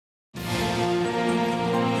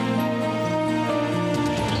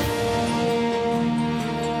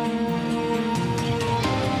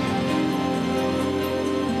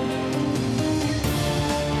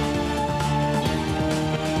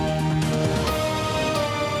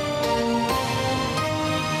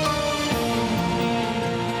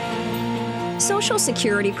Social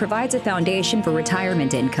Security provides a foundation for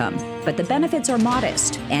retirement income, but the benefits are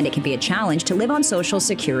modest, and it can be a challenge to live on Social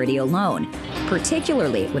Security alone,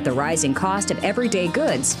 particularly with the rising cost of everyday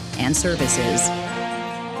goods and services.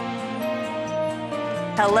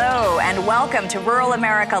 Hello and welcome to Rural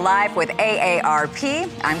America Live with AARP.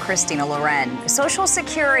 I'm Christina Loren. Social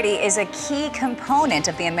Security is a key component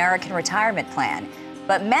of the American retirement plan,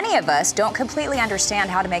 but many of us don't completely understand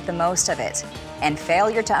how to make the most of it, and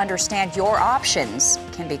failure to understand your options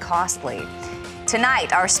can be costly.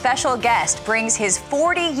 Tonight, our special guest brings his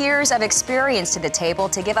 40 years of experience to the table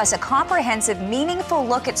to give us a comprehensive, meaningful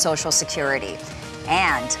look at Social Security.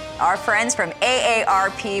 And our friends from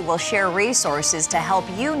AARP will share resources to help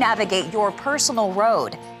you navigate your personal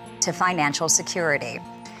road to financial security.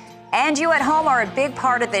 And you at home are a big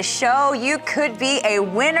part of this show. You could be a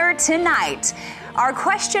winner tonight. Our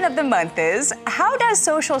question of the month is, how does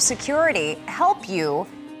Social Security help you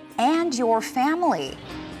and your family?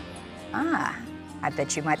 I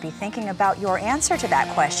bet you might be thinking about your answer to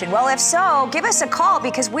that question. Well, if so, give us a call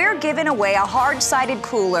because we're giving away a hard-sided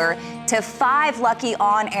cooler to 5 lucky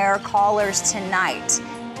on-air callers tonight.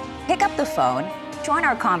 Pick up the phone, join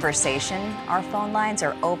our conversation. Our phone lines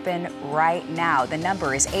are open right now. The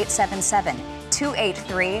number is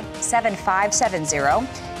 877-283-7570.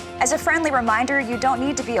 As a friendly reminder, you don't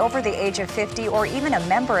need to be over the age of 50 or even a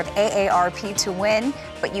member of AARP to win,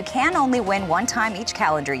 but you can only win one time each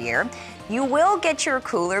calendar year. You will get your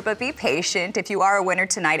cooler, but be patient. If you are a winner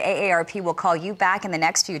tonight, AARP will call you back in the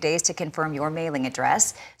next few days to confirm your mailing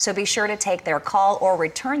address. So be sure to take their call or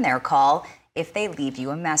return their call if they leave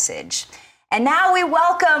you a message. And now we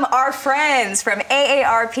welcome our friends from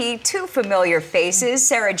AARP, 2 familiar faces,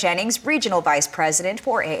 Sarah Jennings, Regional Vice President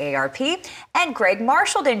for AARP, and Greg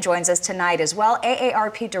Marshallton joins us tonight as well,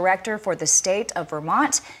 AARP Director for the state of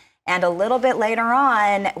Vermont. And a little bit later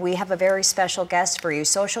on, we have a very special guest for you.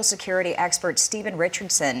 Social Security expert Stephen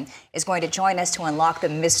Richardson is going to join us to unlock the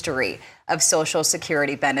mystery of Social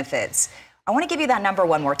Security benefits. I want to give you that number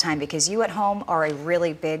one more time because you at home are a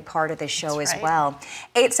really big part of this show as well.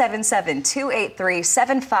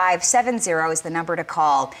 877-283-7570 is the number to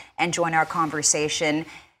call and join our conversation.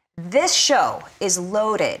 This show is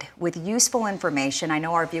loaded with useful information. I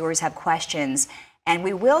know our viewers have questions, and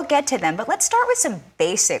we will get to them, but let's start with some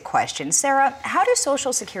basic questions. Sarah, how do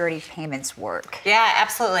Social Security payments work? Yeah,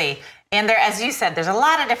 absolutely. And there, as you said, there's a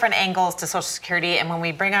lot of different angles to Social Security, and when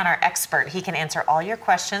we bring on our expert, he can answer all your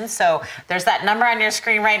questions. So there's that number on your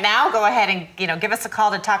screen right now. Go ahead and give us a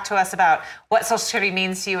call to talk to us about what Social Security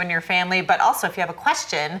means to you and your family. But also, if you have a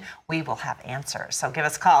question, we will have answers. So give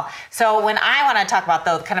us a call. So when I want to talk about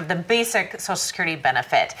the basic Social Security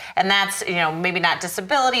benefit, and that's maybe not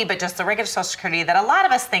disability, but just the regular Social Security that a lot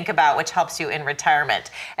of us think about, which helps you in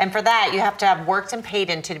retirement. And for that, you have to have worked and paid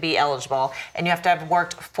into to be eligible, and you have to have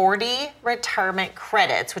worked 40 retirement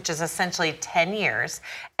credits, which is essentially 10 years,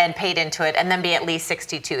 and paid into it, and then be at least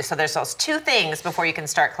 62. So there's those 2 things before you can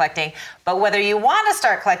start collecting. But whether you want to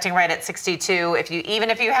start collecting right at 62, even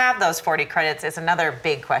if you have those 40 credits, is another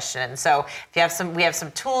big question. So if you have we have some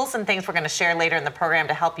tools and things we're going to share later in the program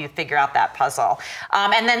to help you figure out that puzzle.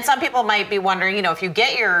 And then some people might be wondering, if you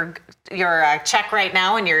get your check right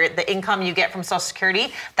now and the income you get from Social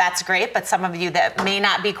Security, that's great. But some of you that may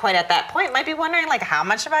not be quite at that point might be wondering, how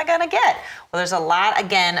much am I going to get? Well, there's a lot,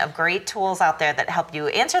 again, of great tools out there that help you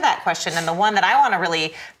answer that question. And the one that I want to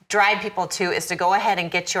really drive people to is to go ahead and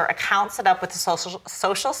get your account set up with the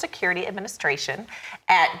Social Security Administration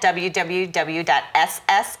at www.ssa.gov,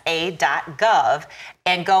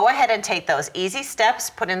 and go ahead and take those easy steps,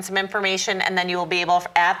 put in some information, and then you will be able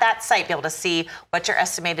to, at that site, be able to see what your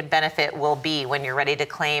estimated benefit will be when you're ready to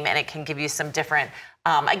claim, and it can give you some different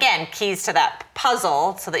again, keys to that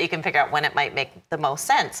puzzle so that you can figure out when it might make the most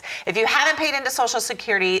sense. If you haven't paid into Social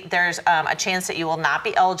Security, there's a chance that you will not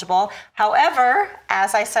be eligible. However,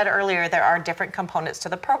 as I said earlier, there are different components to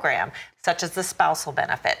the program, such as the spousal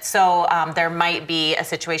benefit. So there might be a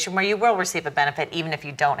situation where you will receive a benefit even if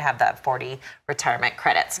you don't have that 40 retirement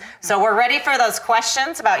credits. So we're ready for those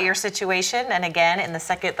questions about your situation. And again, in the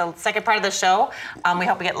second part of the show, we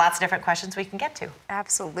hope we get lots of different questions we can get to.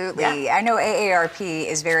 Absolutely. Yeah. I know AARP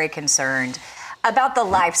is very concerned about the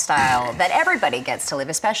lifestyle that everybody gets to live,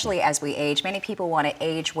 especially as we age. Many people want to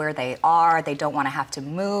age where they are. They don't want to have to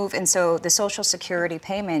move. And so the Social Security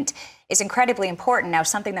payment is incredibly important. Now,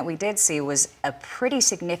 something that we did see was a pretty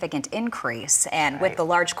significant increase. And with the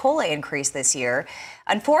large COLA increase this year,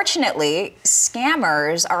 unfortunately,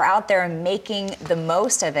 scammers are out there making the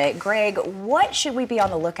most of it. Greg, what should we be on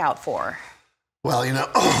the lookout for? Well, you know,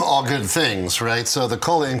 all good things, right? So the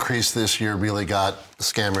COLA increase this year really got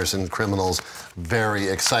scammers and criminals very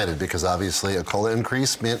excited because obviously a COLA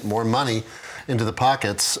increase meant more money into the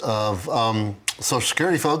pockets of Social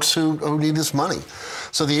Security folks who need this money.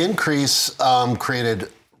 So the increase created,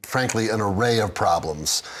 frankly, an array of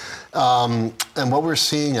problems. And what we're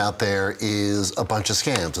seeing out there is a bunch of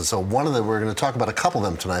scams. And so we're going to talk about a couple of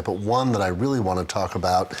them tonight, but one that I really want to talk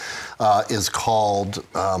about is called,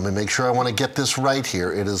 and make sure I want to get this right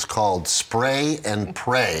here, it is called Spray and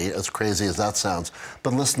Pray, as crazy as that sounds.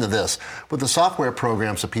 But listen to this. With the software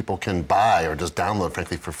programs that people can buy or just download,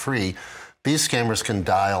 frankly, for free, these scammers can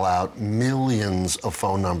dial out millions of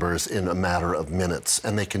phone numbers in a matter of minutes.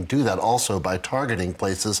 And they can do that also by targeting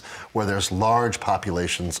places where there's large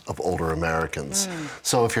populations of older Americans.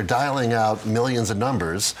 So if you're dialing out millions of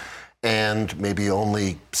numbers and maybe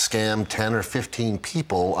only scam 10 or 15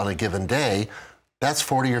 people on a given day, that's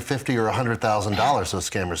 $40 or $50 or $100,000 those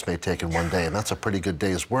scammers may take in one day. And that's a pretty good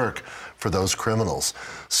day's work for those criminals.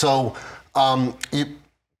 So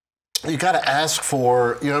you got to ask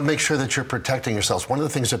for, make sure that you're protecting yourselves. One of the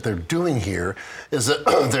things that they're doing here is that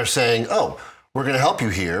they're saying, oh, we're going to help you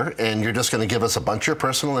here, and you're just going to give us a bunch of your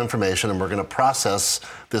personal information, and we're going to process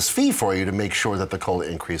this fee for you to make sure that the COLA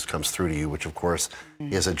increase comes through to you, which, of course,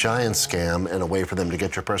 is a giant scam and a way for them to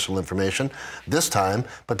get your personal information this time,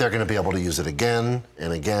 but they're going to be able to use it again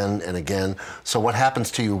and again and again. So what happens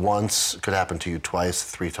to you once could happen to you twice,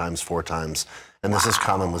 3 times, 4 times. And this is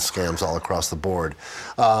common with scams all across the board.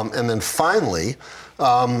 And then finally,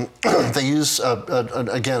 they use,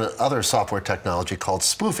 again, other software technology called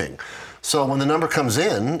spoofing. So when the number comes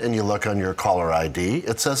in and you look on your caller ID,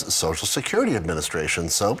 it says Social Security Administration.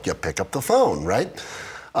 So you pick up the phone, right?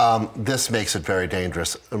 This makes it very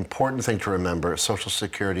dangerous. Important thing to remember, Social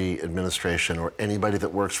Security Administration or anybody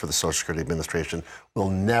that works for the Social Security Administration will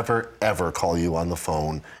never, ever call you on the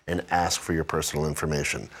phone and ask for your personal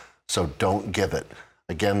information. So don't give it.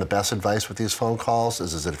 Again, the best advice with these phone calls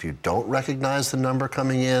is that if you don't recognize the number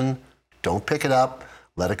coming in, don't pick it up,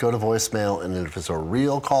 let it go to voicemail, and if it's a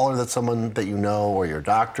real caller that's someone that you know or your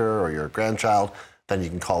doctor or your grandchild, then you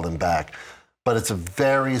can call them back. But it's a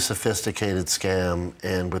very sophisticated scam,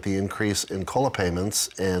 and with the increase in COLA payments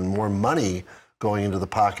and more money going into the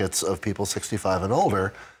pockets of people 65 and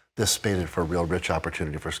older, this made it for a real rich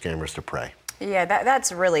opportunity for scammers to prey. Yeah,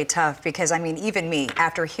 that's really tough because, I mean, even me,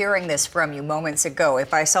 after hearing this from you moments ago,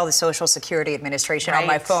 if I saw the Social Security Administration on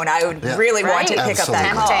my phone, I would really want to pick up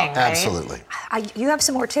that call. Absolutely. You have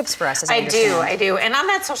some more tips for us, as I do. And on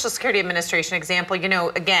that Social Security Administration example,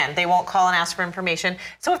 again, they won't call and ask for information.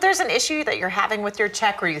 So if there's an issue that you're having with your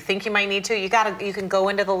check or you think you might need to, you can go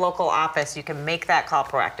into the local office. You can make that call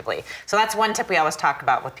proactively. So that's one tip we always talk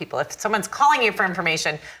about with people. If someone's calling you for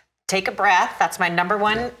information, take a breath. That's my number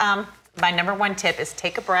one. My number one tip is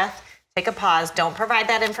take a breath, take a pause, don't provide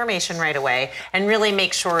that information right away, and really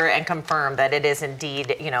make sure and confirm that it is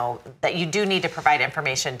indeed, that you do need to provide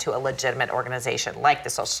information to a legitimate organization like the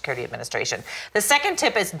Social Security Administration. The second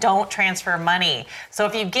tip is don't transfer money. So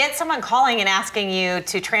if you get someone calling and asking you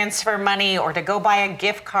to transfer money or to go buy a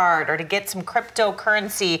gift card or to get some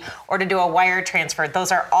cryptocurrency or to do a wire transfer,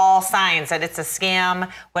 those are all signs that it's a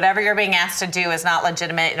scam. Whatever you're being asked to do is not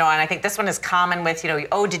legitimate. And I think this one is common with,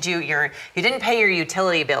 oh, you didn't pay your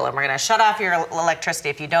utility bill and we're going to shut off your electricity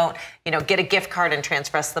if you don't, get a gift card and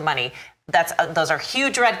transfer us the money. Those are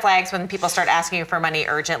huge red flags when people start asking you for money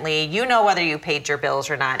urgently. You know whether you paid your bills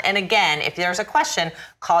or not. And again, if there's a question,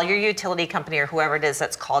 call your utility company or whoever it is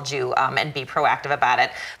that's called you and be proactive about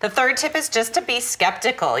it. The third tip is just to be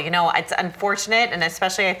skeptical. It's unfortunate, and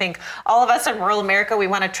especially I think all of us in rural America, we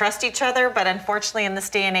want to trust each other, but unfortunately in this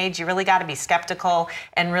day and age, you really got to be skeptical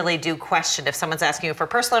and really do question. If someone's asking you for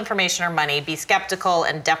personal information or money, be skeptical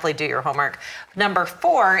and definitely do your homework. Number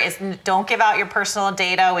 4 is don't give out your personal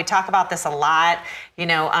data. We talk about this a lot.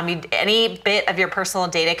 Any bit of your personal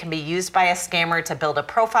data can be used by a scammer to build a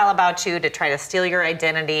profile about you, to try to steal your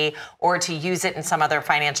identity, or to use it in some other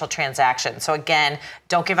financial transaction. So again,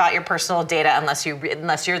 don't give out your personal data unless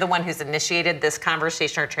you're the one who's initiated this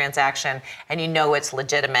conversation or transaction and it's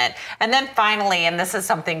legitimate. And then finally, and this is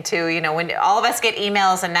something too, when all of us get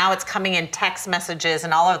emails and now it's coming in text messages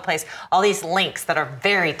and all over the place, all these links that are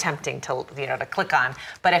very tempting to click on.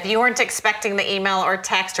 But if you weren't expecting the email or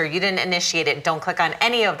text or you didn't initiate it, don't click on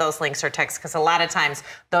any of those links or texts, because a lot of times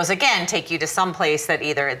those again take you to some place that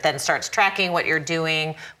either then starts tracking what you're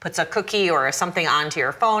doing, puts a cookie or something onto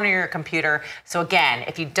your phone or your computer. So again,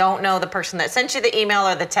 if you don't know the person that sent you the email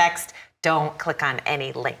or the text, don't click on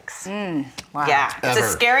any links. Wow. Yeah, it's a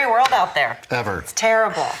scary world out there. It's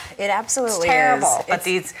terrible. It absolutely It's terrible. is. But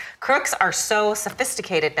these crooks are so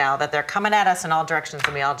sophisticated now that they're coming at us in all directions,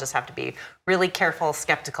 and we all just have to be really careful,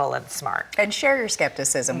 skeptical, and smart. And share your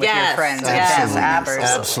skepticism with your Yes. friends Yes. and family members.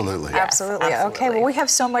 Absolutely. Absolutely. Yes, Okay, well, we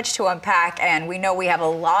have so much to unpack, and we know we have a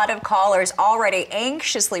lot of callers already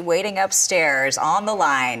anxiously waiting upstairs on the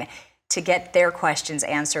line to get their questions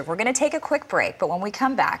answered. We're going to take a quick break, but when we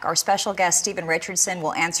come back, our special guest, Stephen Richardson,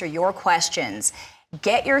 will answer your questions.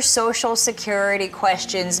 Get your Social Security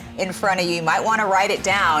questions in front of you. You might want to write it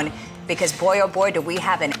down, because boy, oh boy, do we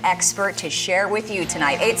have an expert to share with you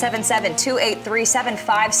tonight.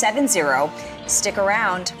 877-283-7570. Stick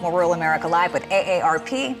around. More Rural America Live with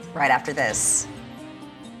AARP right after this.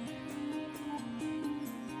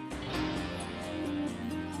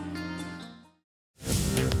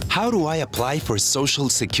 How do I apply for Social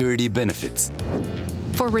Security benefits?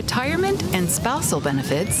 For retirement and spousal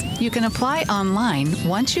benefits, you can apply online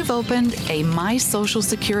once you've opened a My Social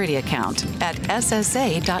Security account at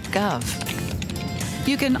ssa.gov.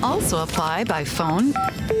 You can also apply by phone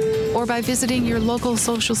or by visiting your local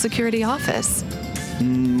Social Security office.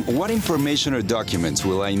 What information or documents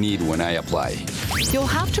will I need when I apply? You'll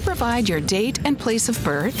have to provide your date and place of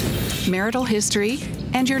birth, marital history,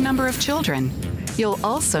 and your number of children. You'll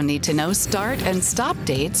also need to know start and stop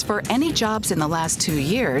dates for any jobs in the last 2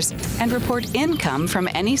 years and report income from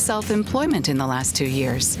any self-employment in the last 2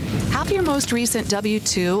 years. Have your most recent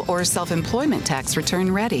W-2 or self-employment tax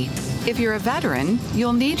return ready. If you're a veteran,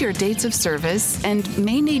 you'll need your dates of service and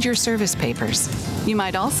may need your service papers. You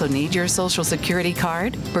might also need your Social Security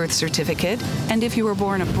card, birth certificate, and if you were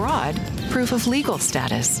born abroad, proof of legal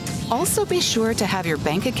status. Also be sure to have your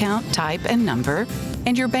bank account type and number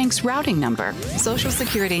and your bank's routing number. Social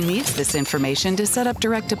Security needs this information to set up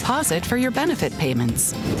direct deposit for your benefit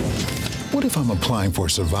payments. What if I'm applying for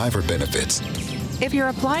survivor benefits? If you're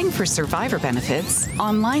applying for survivor benefits,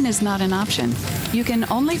 online is not an option. You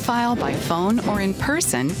can only file by phone or in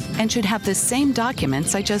person and should have the same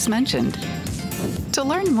documents I just mentioned. To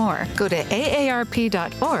learn more, go to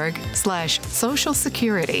aarp.org/Social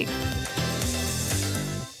Security.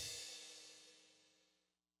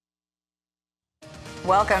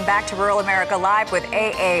 Welcome back to Rural America Live with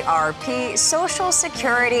AARP. Social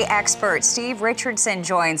Security expert Steve Richardson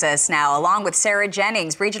joins us now, along with Sarah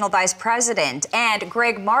Jennings, Regional Vice President, and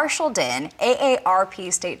Greg Marshallden,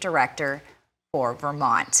 AARP State Director for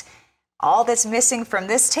Vermont. All that's missing from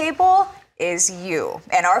this table is you.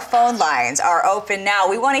 And our phone lines are open now.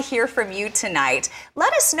 We want to hear from you tonight.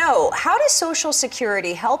 Let us know, how does Social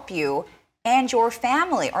Security help you and your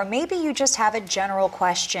family? Or maybe you just have a general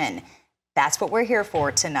question. That's what we're here for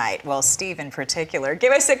tonight. Well, Steve in particular.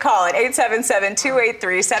 Give us a call at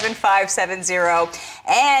 877-283-7570.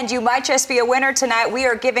 And you might just be a winner tonight. We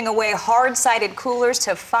are giving away hard-sided coolers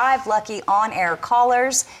to 5 lucky on-air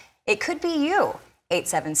callers. It could be you.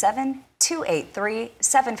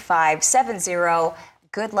 877-283-7570.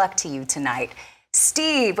 Good luck to you tonight.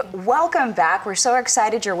 Steve, welcome back. We're so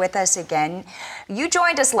excited you're with us again. You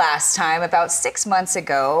joined us last time about 6 months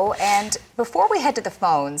ago. And before we head to the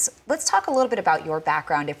phones, let's talk a little bit about your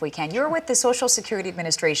background if we can. You were with the Social Security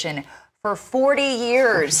Administration for 40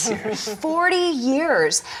 years. 40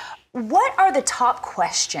 years. What are the top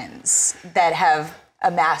questions that have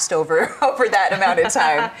amassed over that amount of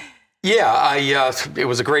time? Yeah, it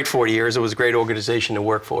was a great 40 years. It was a great organization to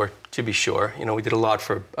work for, to be sure. You know, we did a lot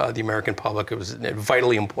for the American public. It was a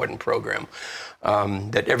vitally important program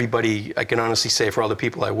that everybody, I can honestly say, for all the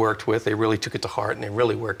people I worked with, they really took it to heart and they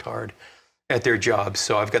really worked hard at their jobs.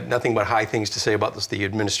 So I've got nothing but high things to say about the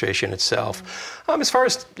administration itself. As far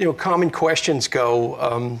as common questions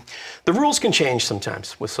go, the rules can change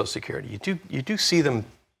sometimes with Social Security. You do see them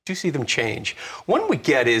change. One we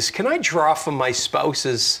get is, can I draw from my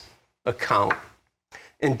spouse's account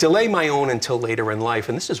and delay my own until later in life?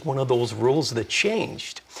 And this is one of those rules that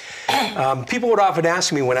changed. People would often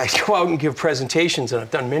ask me when I go out and give presentations, and I've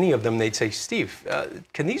done many of them, they'd say, Steve,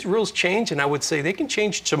 can these rules change? And I would say they can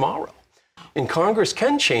change tomorrow. And Congress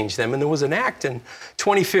can change them. And there was an act in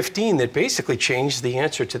 2015 that basically changed the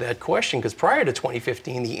answer to that question, because prior to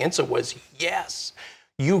 2015, the answer was yes.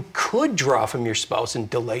 You could draw from your spouse and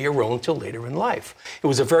delay your own till later in life. It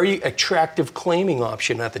was a very attractive claiming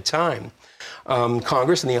option at the time.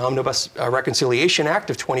 Congress in the Omnibus Reconciliation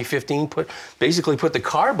Act of 2015 basically put the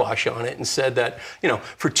kibosh on it and said that,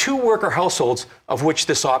 for 2 worker households, of which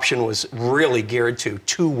this option was really geared to,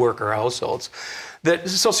 2 worker households, that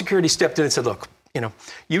Social Security stepped in and said, look,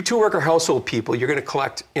 you 2 worker household people, you're going to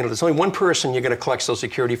collect, there's only one person you're going to collect Social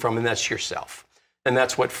Security from, and that's yourself. And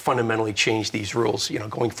that's what fundamentally changed these rules,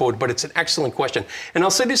 going forward. But it's an excellent question. And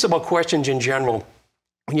I'll say this about questions in general.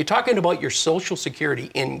 When you're talking about your Social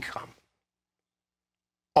Security income,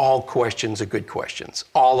 all questions are good questions.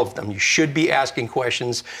 All of them. You should be asking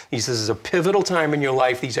questions. This is a pivotal time in your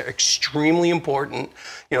life. These are extremely important,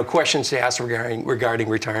 questions to ask regarding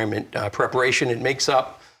retirement preparation. It makes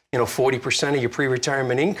up, 40% of your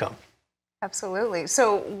pre-retirement income. Absolutely.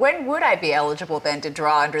 So when would I be eligible then to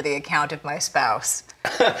draw under the account of my spouse?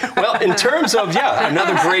 Well, in terms of,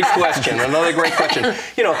 another great question.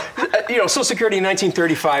 Social Security in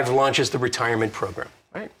 1935 launches the retirement program,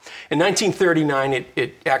 right? In 1939,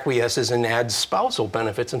 it acquiesces and adds spousal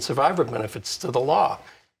benefits and survivor benefits to the law.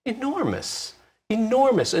 Enormous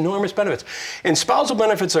benefits. And spousal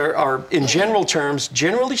benefits are in general terms,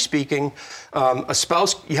 generally speaking, a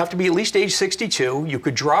spouse, you have to be at least age 62. You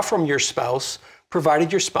could draw from your spouse,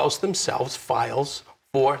 provided your spouse themselves files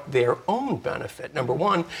for their own benefit, number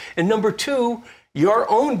one. And number two, your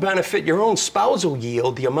own benefit, your own spousal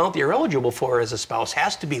yield, the amount that you're eligible for as a spouse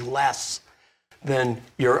has to be less than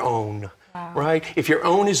your own. Wow. Right? If your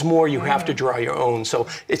own is more, you have to draw your own. So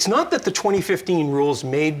it's not that the 2015 rules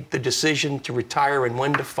made the decision to retire and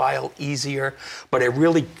when to file easier, but it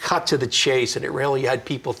really cut to the chase, and it really had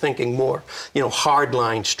people thinking more,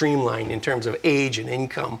 hardline, streamlined in terms of age and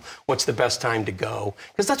income. What's the best time to go?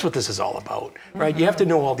 Because that's what this is all about, right? You have to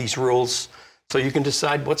know all these rules so you can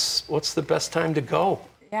decide what's the best time to go.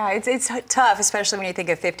 Yeah, it's tough, especially when you think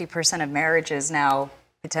of 50% of marriages now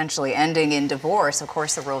potentially ending in divorce. Of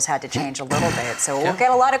course, the rules had to change a little bit. So we'll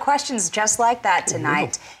get a lot of questions just like that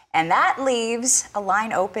tonight. And that leaves a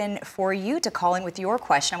line open for you to call in with your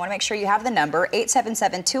question. I want to make sure you have the number,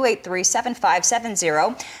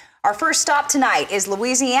 877-283-7570. Our first stop tonight is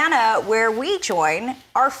Louisiana, where we join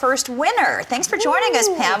our first winner. Thanks for joining us,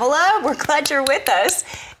 Pamela. We're glad you're with us.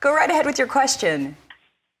 Go right ahead with your question.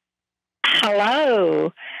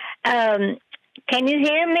 Hello. Can you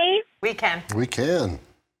hear me? We can. We can.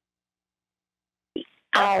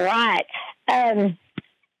 All right.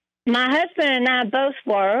 My husband and I both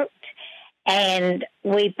worked, and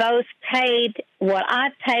we both paid what I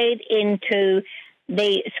paid into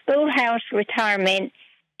the schoolhouse retirement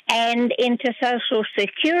and into Social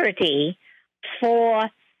Security for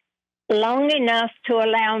long enough to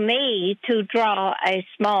allow me to draw a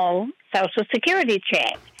small Social Security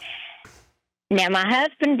check. Now, my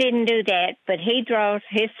husband didn't do that, but he draws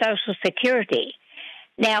his Social Security.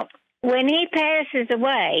 Now, when he passes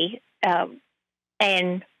away,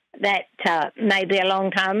 and that may be a long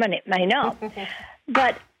time and it may not,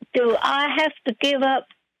 but do I have to give up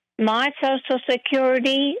my Social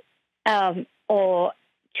Security and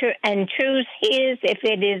choose his if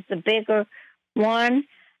it is the bigger one?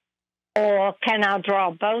 Or can I draw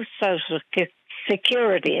both Social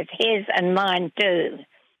Securities, his and mine too?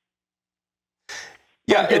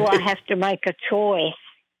 Yeah, do I have to make a choice?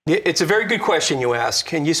 It's a very good question you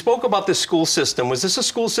ask. And you spoke about the school system. Was this a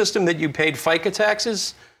school system that you paid FICA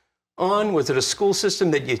taxes on? Was it a school system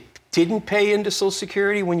that you didn't pay into Social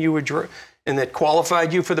Security when you were and that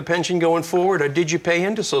qualified you for the pension going forward? Or did you pay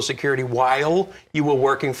into Social Security while you were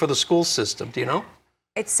working for the school system? Do you know?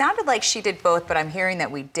 It sounded like she did both, but I'm hearing that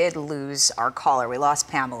we did lose our caller. We lost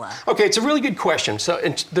Pamela. Okay, it's a really good question. So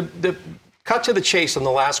the cut to the chase on the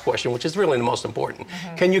last question, which is really the most important.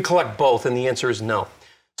 Can you collect both? And the answer is no.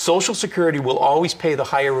 Social Security will always pay the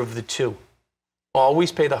higher of the two.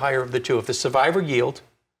 Always pay the higher of the two. If the survivor yield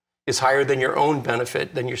is higher than your own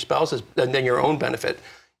benefit, than your spouse's, than your own benefit,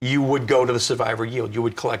 you would go to the survivor yield. You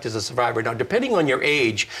would collect as a survivor. Now, depending on your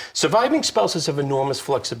age, surviving spouses have enormous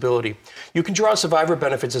flexibility. You can draw survivor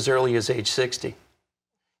benefits as early as age 60.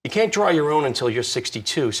 You can't draw your own until you're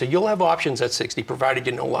 62, so you'll have options at 60, provided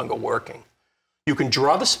you're no longer working. You can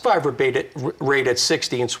draw the survivor rate at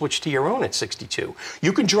 60 and switch to your own at 62.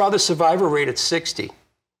 You can draw the survivor rate at 60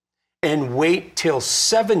 and wait till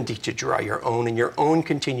 70 to draw your own, and your own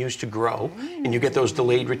continues to grow, and you get those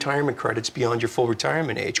delayed retirement credits beyond your full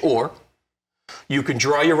retirement age. Or you can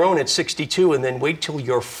draw your own at 62 and then wait till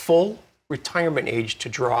your full retirement age to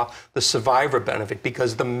draw the survivor benefit,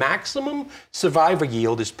 because the maximum survivor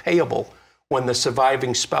yield is payable when the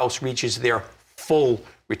surviving spouse reaches their full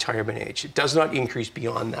retirement age. It does not increase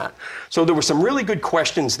beyond that. So there were some really good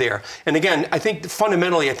questions there. And again, I think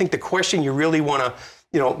fundamentally, I think the question you really want to,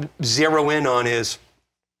 zero in on is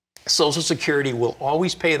Social Security will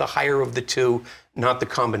always pay the higher of the two, not the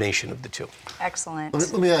combination of the two. Excellent.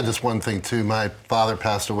 Let me add just one thing too. My father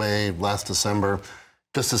passed away last December.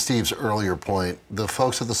 Just to Steve's earlier point, the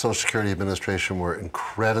folks at the Social Security Administration were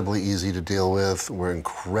incredibly easy to deal with, were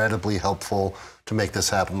incredibly helpful to make this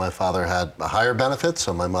happen. My father had a higher benefit,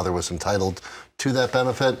 so my mother was entitled to that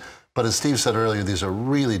benefit. But as Steve said earlier, these are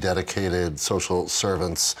really dedicated social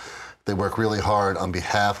servants. They work really hard on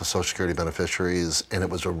behalf of Social Security beneficiaries, and it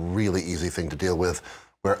was a really easy thing to deal with,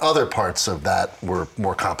 where other parts of that were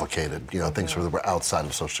more complicated, you know, things that were outside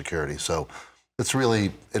of Social Security. So it's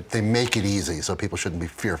really, they make it easy, so people shouldn't be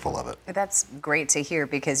fearful of it. That's great to hear,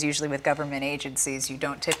 because usually with government agencies, you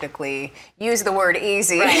don't typically use the word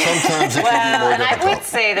easy. Right. Sometimes it can be more and difficult. I would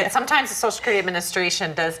say that sometimes the Social Security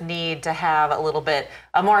Administration does need to have a little bit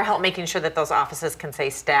more help making sure that those offices can stay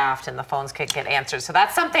staffed and the phones can get answered. So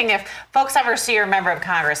that's something, if folks ever see your member of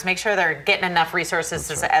Congress, make sure they're getting enough resources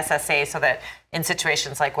to the SSA so that in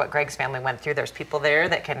situations like what Greg's family went through, there's people there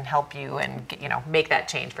that can help you and, you know, make that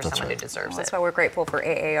change for someone who deserves Well, it. that's why we're grateful for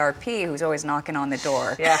AARP, who's always knocking on the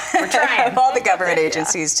door. Yeah, we're trying. Of all the government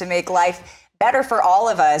agencies to make life better for all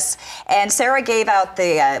of us. And Sarah gave out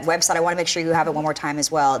the website. I want to make sure you have it one more time as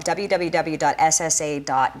well, www.ssa.gov,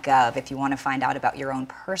 if you want to find out about your own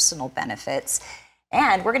personal benefits.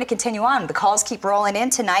 And we're going to continue on. The calls keep rolling in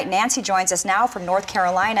tonight. Nancy joins us now from North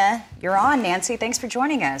Carolina. You're on, Nancy. Thanks for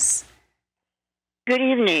joining us. Good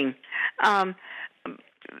evening. I'm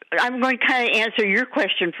going to kind of answer your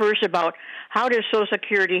question first about how does Social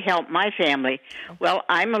Security help my family. Well,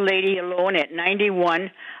 I'm a lady alone at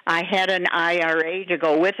 91. I had an IRA to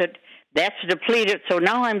go with it. That's depleted, so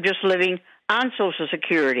now I'm just living on Social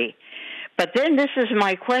Security. But then this is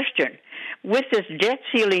my question. With this debt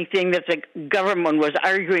ceiling thing that the government was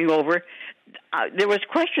arguing over, there was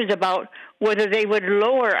questions about whether they would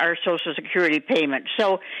lower our Social Security payment.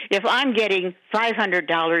 So if I'm getting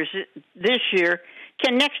 $500 this year,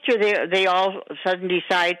 can next year they all of a sudden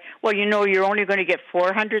decide, well, you know, you're only going to get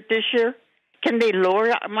 $400 this year? Can they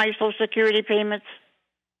lower my Social Security payments?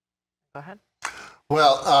 Go ahead.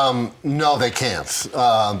 Well, no, they can't.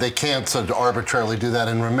 They can't sort of arbitrarily do that.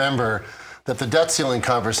 And remember that the debt ceiling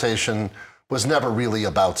conversation was never really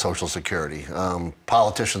about Social Security.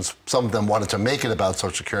 Politicians, some of them wanted to make it about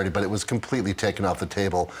Social Security, but it was completely taken off the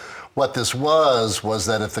table. What this was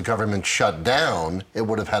that if the government shut down, it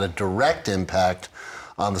would have had a direct impact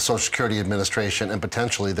on the Social Security Administration and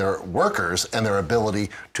potentially their workers and their ability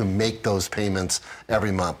to make those payments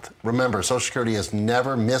every month. Remember, Social Security has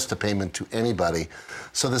never missed a payment to anybody.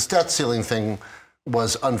 So this debt ceiling thing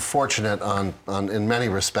was unfortunate in many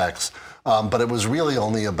respects, but it was really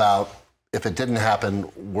only about, if it didn't happen,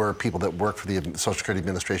 were people that work for the Social Security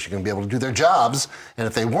Administration going to be able to do their jobs? And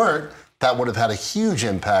if they weren't, that would have had a huge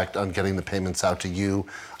impact on getting the payments out to you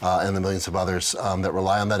and the millions of others that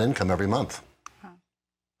rely on that income every month.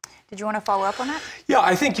 Did you want to follow up on that? Yeah,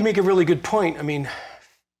 I think you make a really good point. I mean,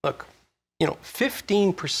 look, you know,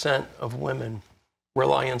 15% of women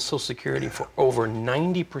rely on Social Security for over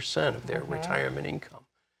 90% of their retirement income.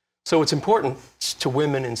 So it's important to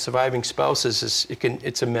women and surviving spouses.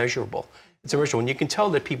 It's immeasurable. It's immeasurable. And you can tell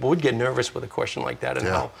that people would get nervous with a question like that, and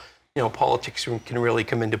how, you know, politics can really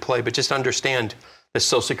come into play. But just understand that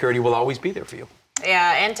Social Security will always be there for you.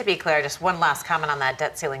 Yeah, and to be clear, just one last comment on that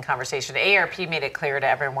debt ceiling conversation. AARP made it clear to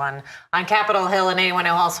everyone on Capitol Hill and anyone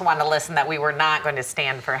who also wanted to listen that we were not going to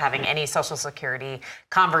stand for having any Social Security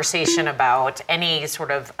conversation about any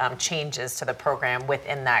sort of changes to the program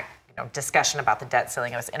within that discussion about the debt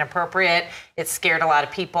ceiling. It was inappropriate. It scared a lot of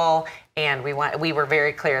people, and we were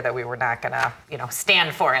very clear that we were not going to,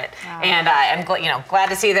 stand for it. And I'm glad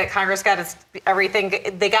to see that Congress got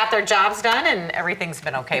everything. They got their jobs done, and everything's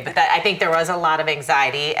been okay. But I think there was a lot of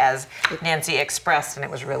anxiety, as Nancy expressed, and it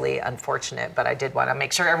was really unfortunate. But I did want to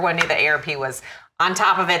make sure everyone knew that AARP was on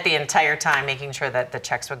top of it the entire time, making sure that the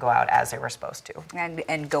checks would go out as they were supposed to.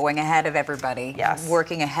 And going ahead of everybody,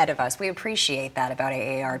 working ahead of us. We appreciate that about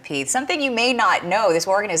AARP. Something you may not know, this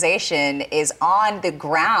organization is on the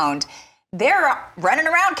ground. They're running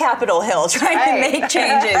around Capitol Hill trying to make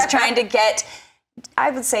changes, trying to get,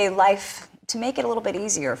 I would say, life to make it a little bit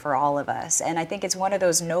easier for all of us. And I think it's one of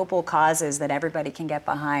those noble causes that everybody can get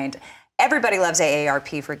behind. Everybody loves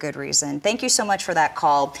AARP for good reason. Thank you so much for that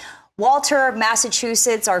call. Walter,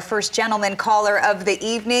 Massachusetts, our first gentleman caller of the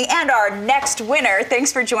evening and our next winner.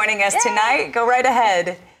 Thanks for joining us tonight. Go right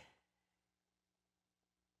ahead.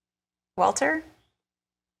 Walter?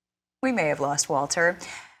 We may have lost Walter.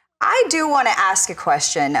 I do want to ask a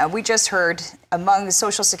question. We just heard among the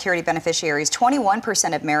Social Security beneficiaries,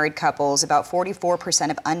 21% of married couples, about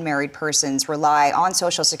 44% of unmarried persons rely on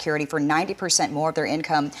Social Security for 90% more of their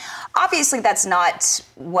income. Obviously, that's not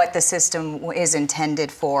what the system is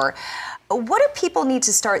intended for. What do people need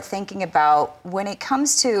to start thinking about when it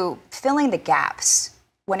comes to filling the gaps,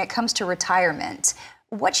 when it comes to retirement?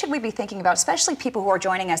 What should we be thinking about, especially people who are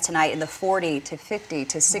joining us tonight in the 40 to 50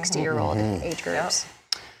 to 60-year-old age groups?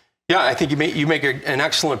 Yeah, I think you make an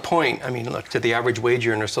excellent point. I mean, look, to the average wage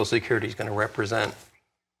earner, Social Security is going to represent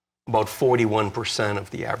about 41% of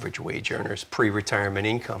the average wage earner's pre-retirement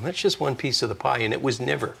income. That's just one piece of the pie, and it was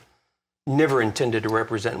never intended to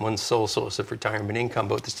represent one sole source of retirement income.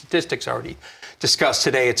 But the statistics already discussed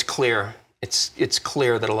today, it's clear. It's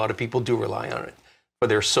clear that a lot of people do rely on it for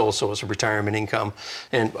their sole source of retirement income.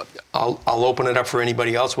 And I'll open it up for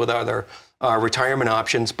anybody else with other retirement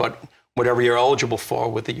options, but whatever you're eligible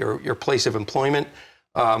for with your place of employment.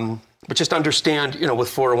 But just understand, with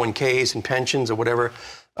 401ks and pensions or whatever,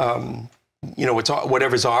 it's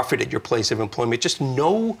whatever's offered at your place of employment. Just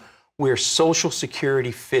know where Social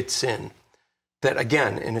Security fits in. That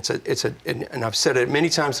again, and I've said it many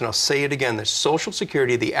times, and I'll say it again: the Social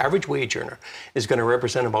Security, the average wage earner, is going to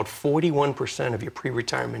represent about 41% of your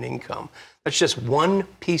pre-retirement income. That's just one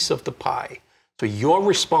piece of the pie. So you're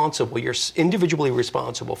responsible. You're individually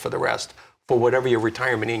responsible for the rest, for whatever your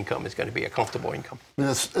retirement income is going to be, a comfortable income. I mean,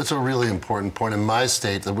 it's a really important point. In my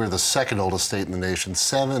state, that we're the second oldest state in the nation,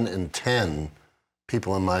 7 in 10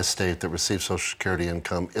 people in my state that receive Social Security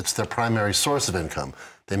income, it's their primary source of income.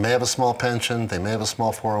 They may have a small pension, they may have a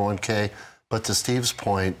small 401k, but to Steve's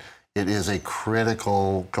point, it is a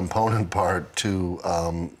critical component part to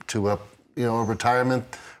a retirement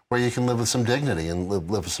where you can live with some dignity and live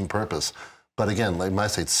with some purpose. But again, like my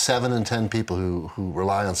state, 7 in 10 people who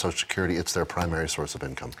rely on Social Security, it's their primary source of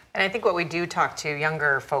income. And I think what we do talk to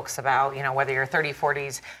younger folks about, whether you're 30s,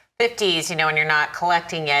 40s, 50s, and you're not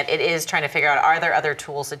collecting yet, it is trying to figure out, are there other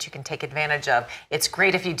tools that you can take advantage of? It's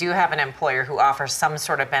great if you do have an employer who offers some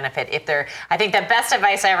sort of benefit. I think the best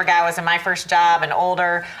advice I ever got was in my first job, an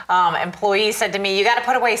older employee said to me, you got to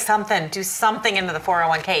put away something, do something into the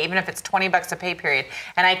 401k, even if it's $20 a pay period.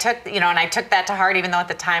 And I took, I took that to heart, even though at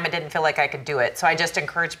the time it didn't feel like I could do it. So I just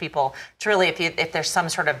encourage people to really, if there's some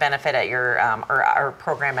sort of benefit at your, or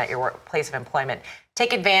program at your place of employment,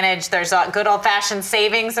 take advantage. There's good old-fashioned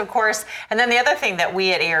savings, of course. And then the other thing that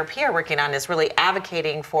we at Aarp are working on is really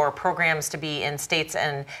advocating for programs to be in states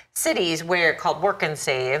and cities called Work and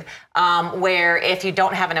Save, where if you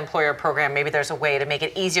don't have an employer program, maybe there's a way to make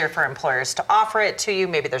it easier for employers to offer it to you.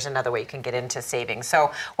 Maybe there's another way you can get into savings.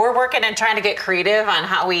 So we're working and trying to get creative on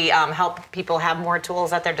how we help people have more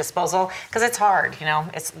tools at their disposal, because it's hard.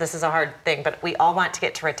 This is a hard thing, but we all want to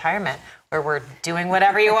get to retirement where we're doing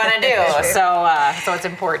whatever you want to do. So it's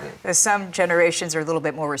important. Some generations are a little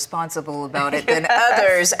bit more responsible about it than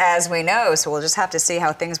others, as we know. So we'll just have to see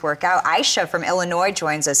how things work out. Aisha from Illinois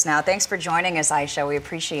joins us now. Thanks for joining us, Aisha. We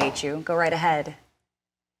appreciate you. Go right ahead.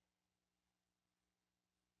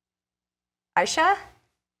 Aisha?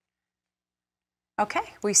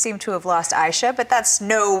 Okay, we seem to have lost Aisha, but that's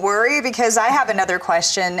no worry, because I have another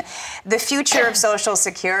question. The future of Social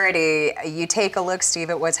Security, you take a look,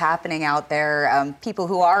 Steve, at what's happening out there. People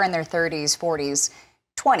who are in their 30s, 40s,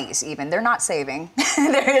 20s even, they're not saving.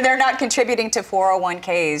 they're not contributing to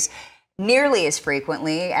 401ks nearly as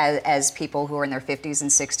frequently as people who are in their 50s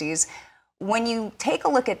and 60s. When you take a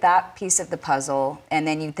look at that piece of the puzzle, and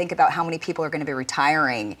then you think about how many people are going to be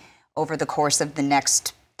retiring over the course of the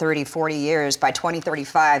next 30, 40 years, by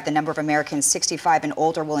 2035, the number of Americans 65 and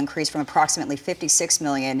older will increase from approximately 56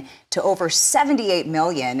 million to over 78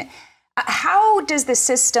 million. How does the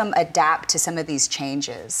system adapt to some of these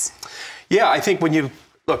changes? Yeah, I think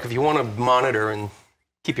if you want to monitor and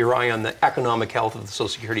keep your eye on the economic health of the Social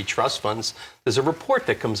Security trust funds, there's a report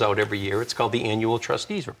that comes out every year. It's called the Annual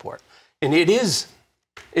Trustees Report. And it is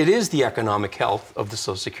the economic health of the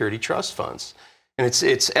Social Security trust funds. And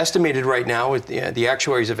it's estimated right now, the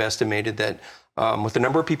actuaries have estimated that with the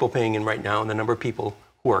number of people paying in right now and the number of people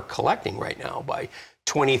who are collecting right now, by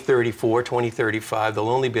 2034, 2035, there'll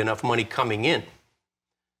only be enough money coming in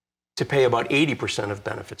to pay about 80% of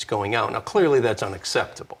benefits going out. Now, clearly that's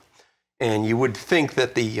unacceptable. And you would think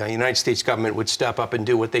that the United States government would step up and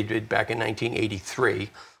do what they did back in 1983,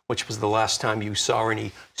 which was the last time you saw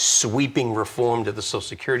any sweeping reform to the Social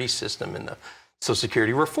Security system in the Social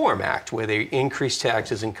Security Reform Act, where they increased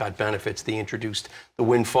taxes and cut benefits. They introduced the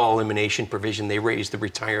windfall elimination provision. They raised the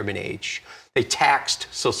retirement age. They taxed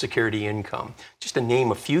Social Security income, just to name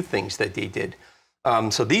a few things that they did.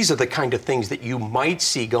 So these are the kind of things that you might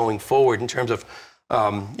see going forward in terms of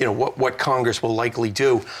what Congress will likely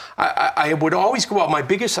do. I would always go out.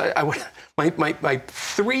 My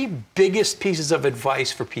 3 biggest pieces of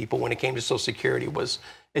advice for people when it came to Social Security was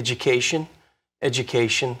education,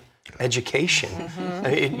 education, education.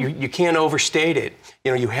 You can't overstate it.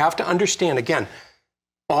 You have to understand, again,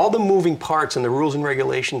 all the moving parts and the rules and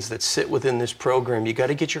regulations that sit within this program. You got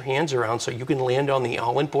to get your hands around so you can land on the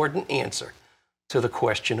all-important answer to the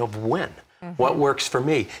question of when. What works for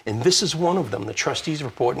me? And this is one of them. The trustees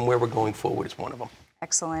report and where we're going forward is one of them.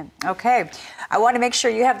 Excellent. Okay. I want to make sure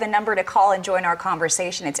you have the number to call and join our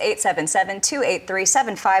conversation. It's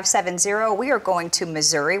 877-283-7570. We are going to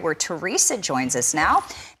Missouri, where Teresa joins us now.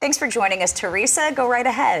 Thanks for joining us, Teresa. Go right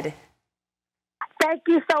ahead. Thank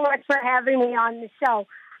you so much for having me on the show.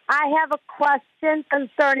 I have a question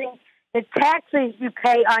concerning the taxes you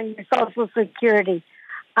pay on your Social Security.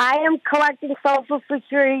 I am collecting Social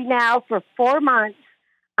Security now for 4 months.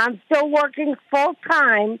 I'm still working full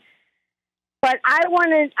time. But I'm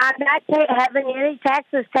not having any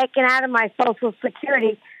taxes taken out of my Social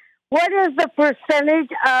Security. What is the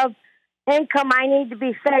percentage of income I need to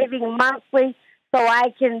be saving monthly so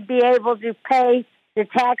I can be able to pay the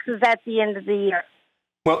taxes at the end of the year?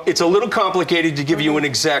 Well, it's a little complicated to give you an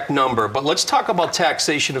exact number, but let's talk about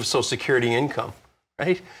taxation of Social Security income,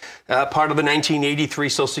 right? Part of the 1983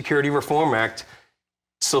 Social Security Reform Act,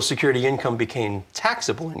 Social Security income became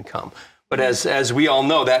taxable income. But as we all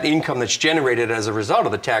know, that income that's generated as a result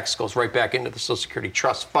of the tax goes right back into the Social Security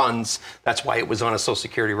trust funds. That's why it was on a Social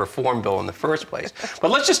Security reform bill in the first place. But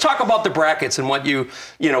let's just talk about the brackets and what you're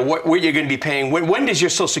going to be paying. When does your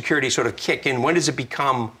Social Security sort of kick in? When does it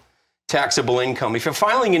become taxable income? If you're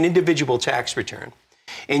filing an individual tax return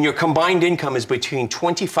and your combined income is between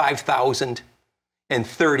 $25,000 and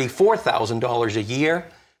 $34,000 a year,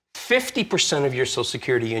 50% of your Social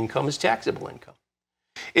Security income is taxable income.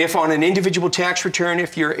 If on an individual tax return,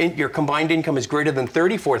 if your combined income is greater than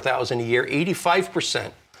 $34,000 a year,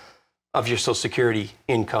 85% of your Social Security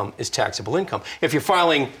income is taxable income. If you're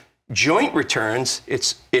filing joint returns,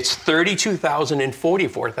 it's $32,000 and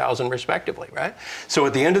 $44,000 respectively, right? So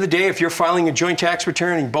at the end of the day, if you're filing a joint tax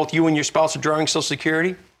return and both you and your spouse are drawing Social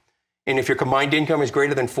Security, and if your combined income is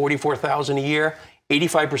greater than $44,000 a year,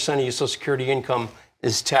 85% of your Social Security income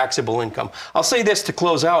is taxable income. I'll say this to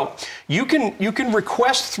close out. You can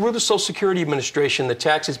request through the Social Security Administration that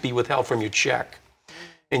taxes be withheld from your check.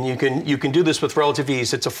 And you can do this with relative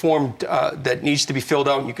ease. It's a form that needs to be filled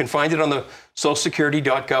out. You can find it on the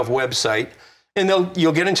socialsecurity.gov website. And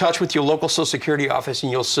you'll get in touch with your local Social Security office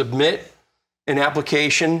and you'll submit an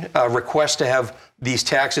application, request to have these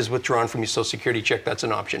taxes withdrawn from your Social Security check. That's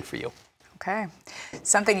an option for you. Okay.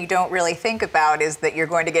 Something you don't really think about is that you're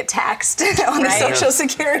going to get taxed on the Social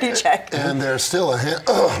Security check. And there's still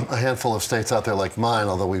a handful of states out there like mine,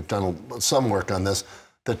 although we've done some work on this,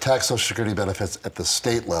 that tax Social Security benefits at the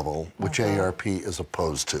state level, which AARP is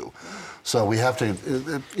opposed to. So we have to,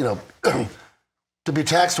 to be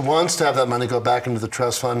taxed once, to have that money go back into the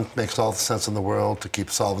trust fund makes all the sense in the world, to keep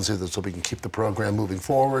solvency so we can keep the program moving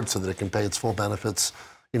forward so that it can pay its full benefits,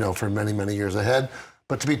 for many, many years ahead.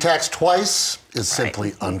 But to be taxed twice is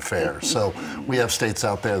simply unfair. So we have states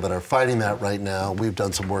out there that are fighting that right now. We've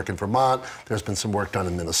done some work in Vermont. There's been some work done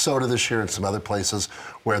in Minnesota this year and some other places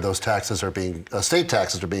where those taxes are being, state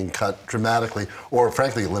taxes are being cut dramatically or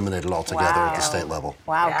frankly eliminated altogether at the state level.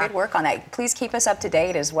 Wow, good work on that. Please keep us up to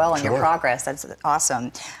date as well on your progress. That's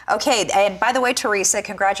awesome. Okay, and by the way, Teresa,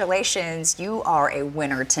 congratulations. You are a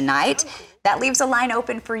winner tonight. That leaves a line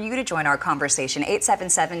open for you to join our conversation.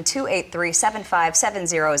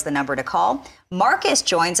 877-283-7570 is the number to call. Marcus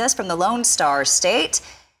joins us from the Lone Star State.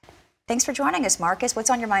 Thanks for joining us, Marcus. What's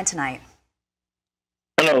on your mind tonight?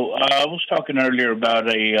 Hello. I was talking earlier about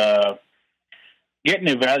getting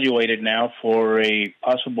evaluated now for a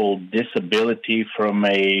possible disability from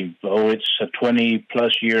it's a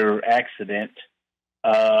 20-plus year accident,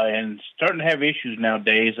 and starting to have issues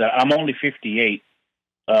nowadays. I'm only 58.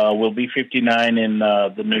 We'll be 59 in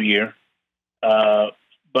the new year.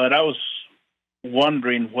 But I was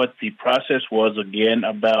wondering what the process was again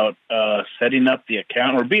about setting up the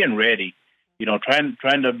account or being ready,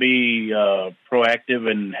 trying to be proactive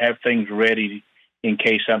and have things ready in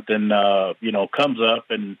case something, comes up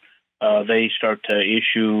and they start to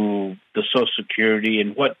issue the Social Security,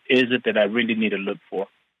 and what is it that I really need to look for?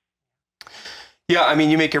 Yeah, I mean,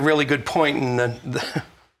 you make a really good point, and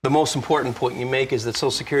the most important point you make is that Social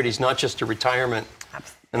Security is not just a retirement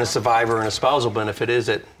and a survivor and a spousal benefit, is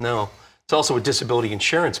it? No. It's also a disability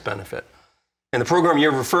insurance benefit. And the program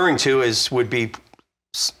you're referring to would be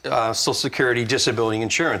Social Security Disability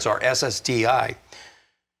Insurance, or SSDI.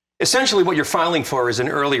 Essentially, what you're filing for is an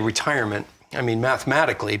early retirement. I mean,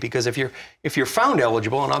 mathematically, because if you're found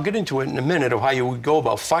eligible, and I'll get into it in a minute of how you would go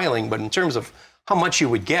about filing, but in terms of how much you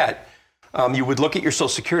would get, you would look at your Social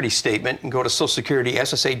Security statement and go to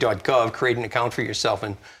socialsecurityssa.gov, create an account for yourself,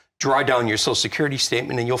 and draw down your Social Security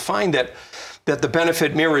statement, and you'll find that the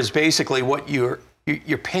benefit mirrors basically what your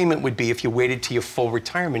your payment would be if you waited to your full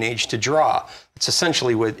retirement age to draw. It's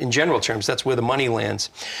essentially what, in general terms, that's where the money lands.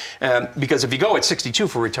 Because if you go at 62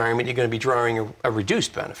 for retirement, you're going to be drawing a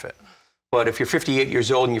reduced benefit. But if you're 58 years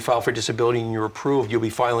old and you file for disability and you're approved, you'll be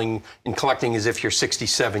filing and collecting as if you're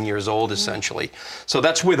 67 years old, essentially. So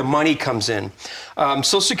that's where the money comes in.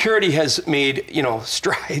 Social Security has made,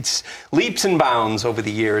 strides, leaps and bounds over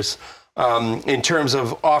the years in terms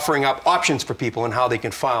of offering up options for people and how they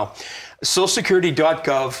can file.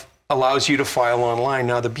 SocialSecurity.gov allows you to file online.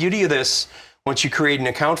 Now, the beauty of this, once you create an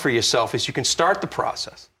account for yourself, is you can start the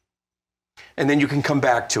process, and then you can come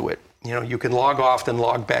back to it. You can log off, then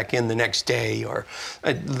log back in the next day, or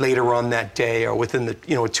later on that day, or within the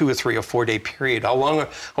a 2 or 3 or 4 day period.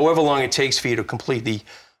 However long it takes for you to complete the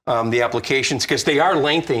applications, because they are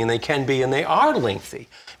lengthy, and they are lengthy,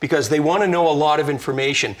 because they want to know a lot of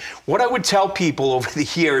information. What I would tell people over the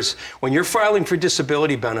years, when you're filing for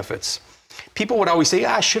disability benefits, people would always say,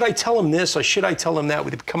 should I tell them this or should I tell them that?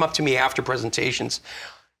 Would come up to me after presentations.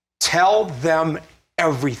 Tell them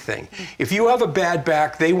everything. If you have a bad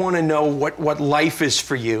back, they want to know what life is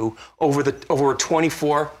for you over a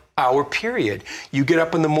 24-hour period. You get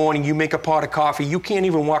up in the morning, you make a pot of coffee, you can't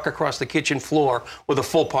even walk across the kitchen floor with a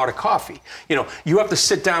full pot of coffee. You have to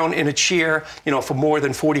sit down in a chair, for more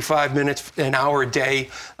than 45 minutes, an hour a day,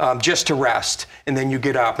 just to rest, and then you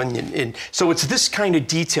get up. And so it's this kind of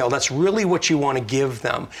detail. That's really what you want to give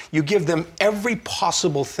them. You give them every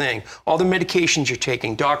possible thing, all the medications you're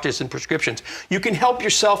taking, doctors and prescriptions. You can help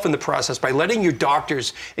yourself in the process by letting your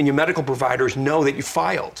doctors and your medical providers know that you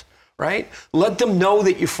filed. Right? Let them know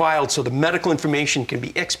that you filed so the medical information can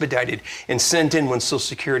be expedited and sent in when Social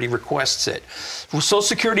Security requests it. Well, Social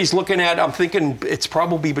Security is looking at, I'm thinking it's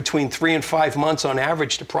probably between 3 and 5 months on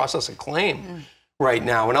average to process a claim right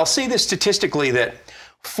now. And I'll say this statistically, that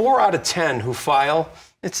 4 out of 10 who file,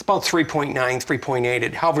 it's about 3.9, 3.8.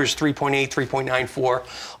 It hovers 3.8,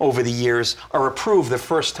 3.94 over the years, are approved the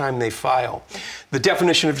first time they file. The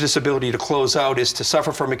definition of disability, to close out, is to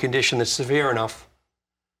suffer from a condition that's severe enough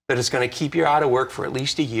that it's going to keep you out of work for at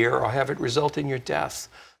least a year or have it result in your death.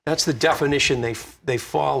 That's the definition they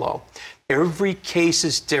follow. Every case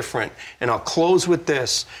is different. And I'll close with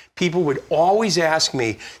this. People would always ask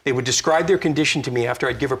me, they would describe their condition to me after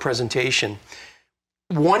I'd give a presentation,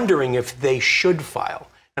 wondering if they should file.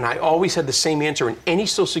 And I always had the same answer, and any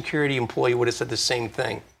Social Security employee would have said the same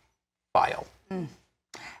thing: file.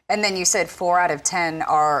 And then you said 4 out of 10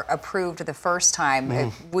 are approved the first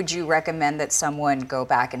time. Would you recommend that someone go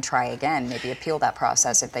back and try again, maybe appeal that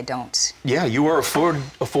process if they don't? Yeah, you are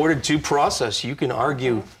afforded due process. You can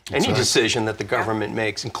argue any decision that the government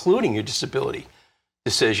makes, including your disability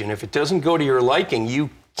decision. If it doesn't go to your liking, you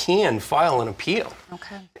can file an appeal.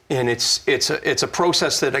 Okay. And it's a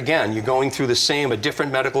process that, again, you're going through a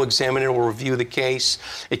different medical examiner will review the case.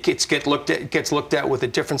 It gets looked at with a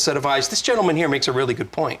different set of eyes. This gentleman here makes a really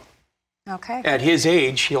good point. Okay. At his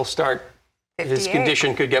age, he'll start, 58. His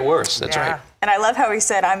condition could get worse. That's right. And I love how he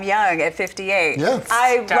said, I'm young at 58. Yeah.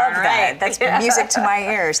 I love that. That's music to my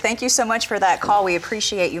ears. Thank you so much for that call. We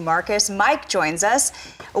appreciate you, Marcus. Mike joins us,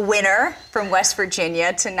 a winner from West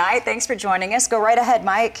Virginia tonight. Thanks for joining us. Go right ahead,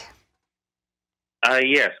 Mike.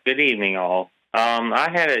 Yes, good evening, all. I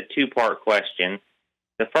had a two-part question.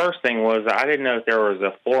 The first thing was, I didn't know if there was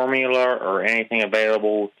a formula or anything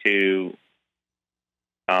available to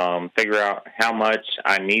figure out how much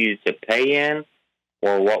I needed to pay in,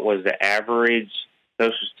 or what was the average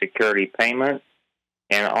Social Security payment.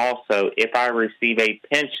 And also, if I receive a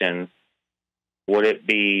pension, would it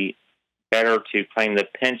be better to claim the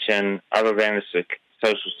pension other than the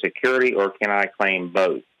Social Security, or can I claim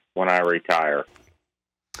both when I retire?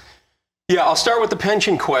 Yeah, I'll start with the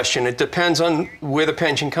pension question. It depends on where the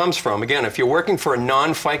pension comes from. Again, if you're working for a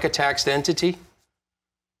non-FICA taxed entity,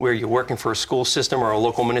 where you're working for a school system or a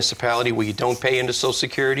local municipality where you don't pay into Social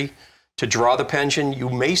Security to draw the pension, you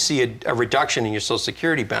may see a reduction in your Social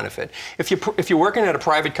Security benefit. If you're working at a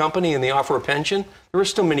private company and they offer a pension, there are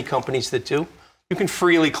still many companies that do. You can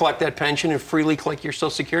freely collect that pension and freely collect your Social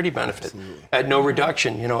Security benefit at no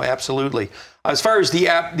reduction. Absolutely. As far as the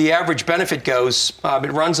average benefit goes,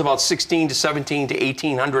 it runs about $1,600 to $1,700 to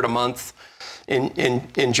 $1,800 a month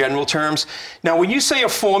in general terms. Now, when you say a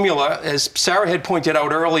formula, as Sarah had pointed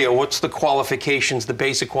out earlier, what's the qualifications, the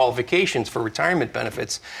basic qualifications for retirement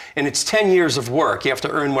benefits? And it's 10 years of work. You have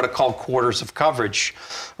to earn what are called quarters of coverage,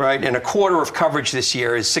 right? And a quarter of coverage this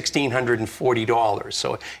year is $1,640.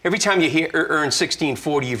 So every time you earn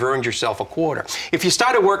 $1,640, you've earned yourself a quarter. If you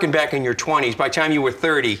started working back in your 20s, by the time you were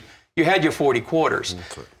 30, you had your 40 quarters.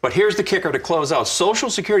 But here's the kicker to close out. Social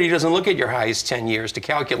Security doesn't look at your highest 10 years to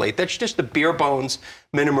calculate. That's just the bare bones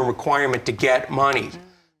minimum requirement to get money.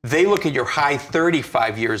 They look at your high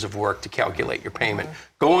 35 years of work to calculate your payment.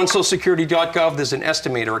 Go on socialsecurity.gov. There's an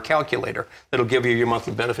estimator, a calculator, that'll give you your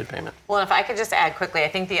monthly benefit payment. Well, if I could just add quickly, I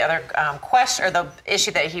think the other question or the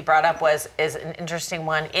issue that he brought up is an interesting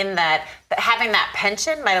one in that having that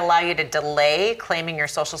pension might allow you to delay claiming your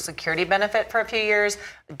Social Security benefit for a few years,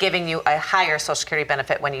 giving you a higher Social Security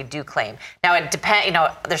benefit when you do claim. Now, it depends, you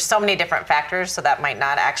know, there's so many different factors, so that might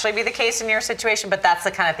not actually be the case in your situation, but that's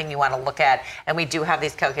the kind of thing you want to look at. And we do have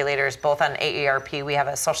these calculators both on AARP. We have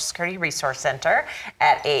a Social Security Resource Center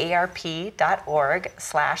at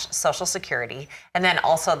aarp.org/Social Security. And then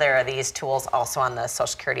also there are these tools also on the Social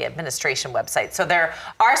Security Administration website. So there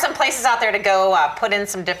are some places out there to go put in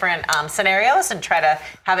some different scenarios and try to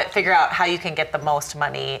have it figure out how you can get the most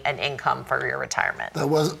money and income for your retirement. That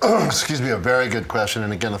was, excuse me, a very good question.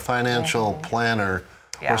 And again, a financial planner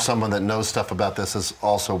or someone that knows stuff about this is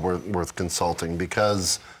also worth consulting,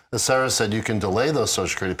 because, as Sarah said, you can delay those Social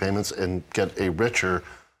Security payments and get a richer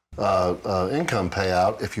income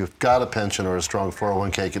payout if you've got a pension or a strong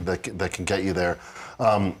 401k that can get you there.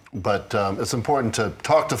 But it's important to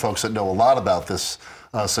talk to folks that know a lot about this,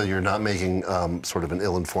 so you're not making sort of an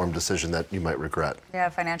ill-informed decision that you might regret. Yeah,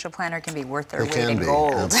 a financial planner can be worth their They weight in can be,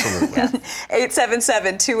 gold. absolutely.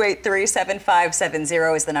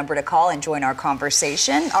 877-283-7570 is the number to call and join our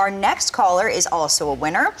conversation. Our next caller is also a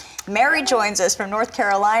winner. Mary joins us from North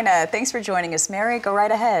Carolina. Thanks for joining us, Mary. Go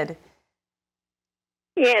right ahead.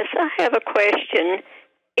 Yes, I have a question.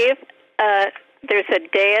 If there's a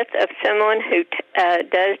death of someone who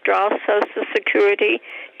does draw Social Security,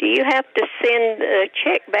 do you have to send a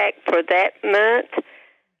check back for that month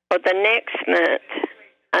or the next month?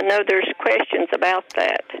 I know there's questions about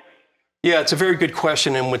that. Yeah, it's a very good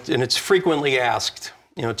question, and it's frequently asked,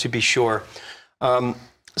 you know, to be sure.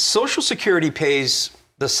 Social Security pays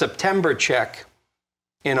the September check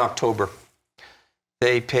in October.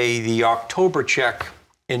 They pay the October check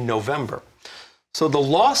in November. So the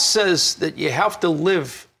law says that you have to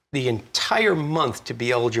live the entire month to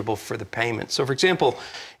be eligible for the payment. So for example,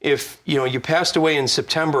 if you passed away in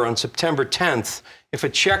September, on September 10th, if a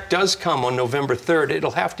check does come on November 3rd,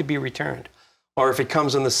 it'll have to be returned. Or if it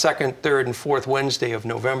comes on the 2nd, 3rd, and 4th Wednesday of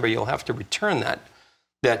November, you'll have to return that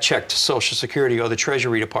check to Social Security or the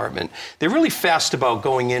Treasury Department. They're really fast about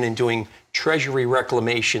going in and doing Treasury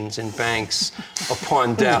reclamations in banks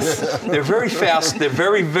upon death. They're very fast. They're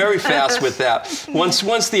very, very fast with that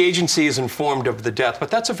once the agency is informed of the death. But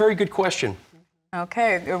that's a very good question.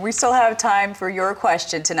 Okay, we still have time for your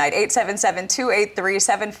question tonight.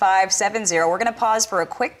 877-283-7570. We're going to pause for a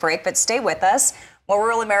quick break, but stay with us. More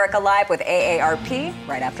Rural America Live with AARP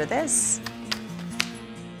right after this.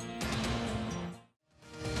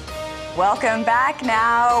 Welcome back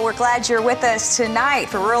now. We're glad you're with us tonight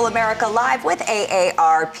for Rural America Live with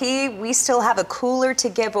AARP. We still have a cooler to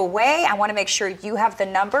give away. I want to make sure you have the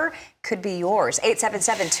number. Could be yours.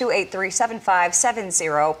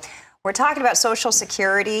 877-283-7570. We're talking about Social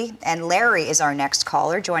Security, and Larry is our next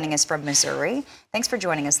caller, joining us from Missouri. Thanks for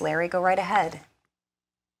joining us, Larry. Go right ahead.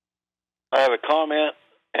 I have a comment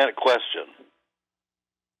and a question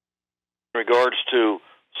in regards to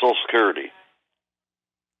Social Security.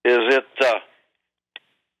 Is it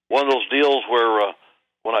one of those deals where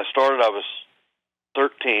when I started I was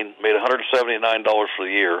 13, made $179 for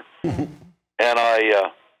the year, and I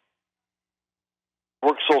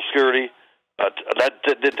worked Social Security. That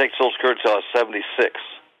didn't take Social Security until I was 76.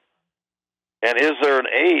 And is there an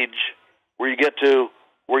age where you get to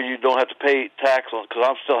where you don't have to pay tax on, because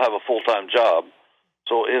I still have a full-time job,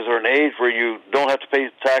 so is there an age where you don't have to pay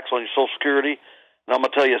tax on your Social Security? And I'm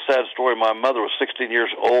going to tell you a sad story. My mother was 16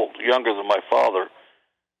 years old, younger than my father.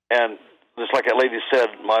 And just like that lady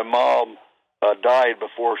said, my mom died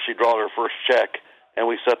before she drew her first check, and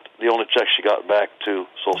we sent the only check she got back to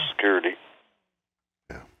Social Security.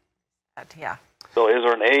 Yeah. So is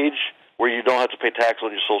there an age where you don't have to pay tax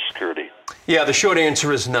on your Social Security? Yeah, the short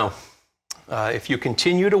answer is no. If you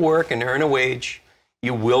continue to work and earn a wage,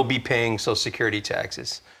 you will be paying Social Security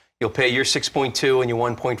taxes. You'll pay your 6.2 and your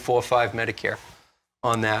 1.45 Medicare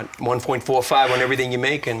on that. 1.45 on everything you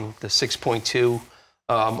make, and the 6.2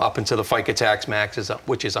 up until the FICA tax max,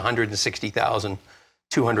 which is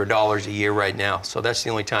 $160,200 a year right now. So that's the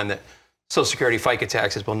only time that Social Security FICA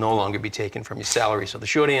taxes will no longer be taken from your salary. So the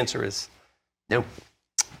short answer is no.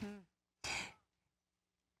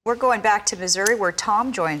 We're going back to Missouri, where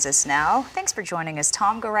Tom joins us now. Thanks for joining us,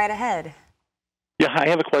 Tom. Go right ahead. Yeah, I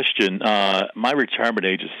have a question. My retirement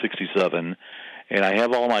age is 67, and I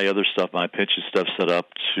have all my other stuff, my pension stuff set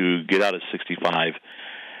up to get out at 65.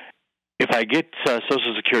 If I get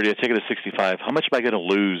Social Security, I take it at 65, how much am I going to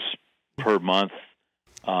lose per month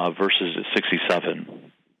versus at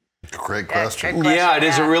 67? Great question. Yeah, it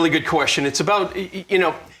is a really good question. It's about, you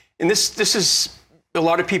know, and this is, a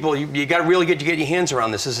lot of people, you got to really get your hands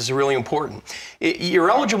around this. This is really important.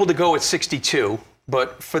 You're eligible to go at 62,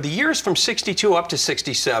 but for the years from 62 up to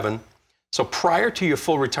 67, so prior to your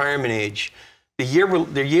full retirement age, the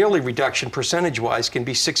yearly reduction percentage-wise can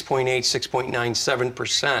be 6.8,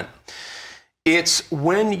 6.97%. It's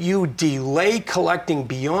when you delay collecting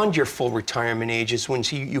beyond your full retirement age is when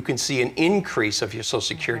you can see an increase of your Social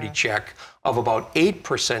Security check of about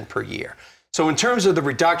 8% per year. So in terms of the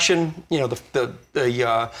reduction, you know, about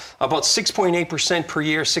 6.8% per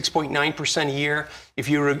year, 6.9% a year, if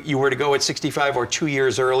you were to go at 65 or 2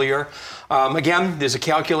 years earlier. Again, there's a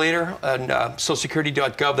calculator on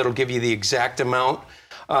socialsecurity.gov that'll give you the exact amount.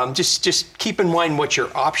 Just keep in mind what your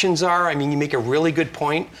options are. I mean, you make a really good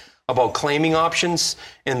point about claiming options,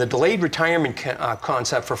 and the delayed retirement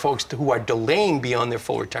concept for folks who are delaying beyond their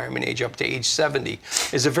full retirement age up to age 70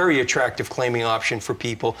 is a very attractive claiming option for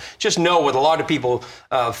people. Just know what a lot of people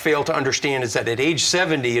fail to understand is that at age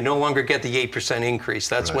 70, you no longer get the 8% increase.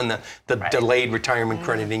 That's when the delayed retirement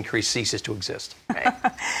credit increase ceases to exist. Right.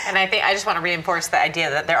 And I think I just want to reinforce the idea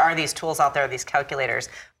that there are these tools out there, these calculators,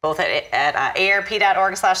 both at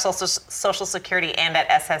arp.org/Social Security and at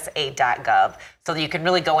ssa.gov, so that you can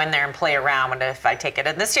really go in there and play around. And if I take it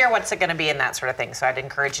in this year, what's it going to be, and that sort of thing. So I'd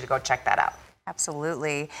encourage you to go check that out.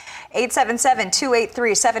 Absolutely.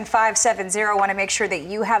 877-283-7570. Want to make sure that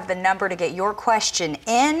you have the number to get your question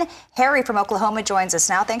in. Harry from Oklahoma joins us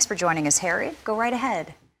now. Thanks for joining us, Harry. Go right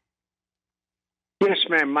ahead. Yes,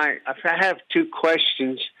 ma'am. I have two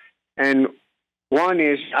questions, and one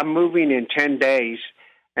is I'm moving in 10 days,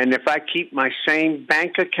 and if I keep my same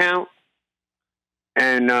bank account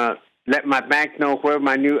and let my bank know where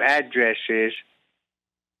my new address is,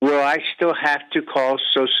 will I still have to call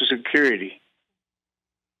Social Security?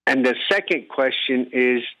 And the second question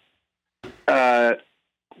is,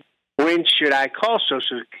 when should I call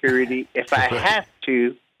Social Security if I have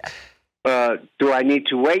to? Do I need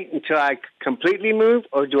to wait until I completely move,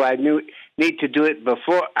 or do I need to do it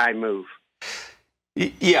before I move?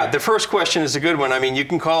 Yeah, the first question is a good one. I mean, you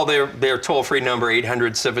can call their toll-free number,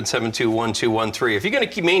 800-772-1213. If you're going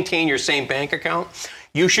to maintain your same bank account,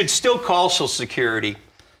 you should still call Social Security,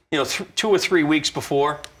 you know, 2 or 3 weeks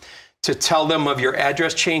before to tell them of your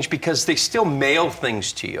address change, because they still mail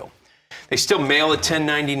things to you. They still mail a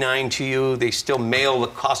 1099 to you. They still mail the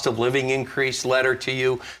cost of living increase letter to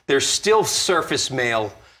you. There's still surface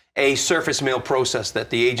mail process that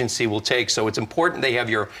the agency will take. So it's important they have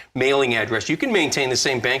your mailing address. You can maintain the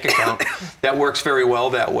same bank account. That works very well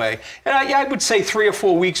that way. And I would say 3 or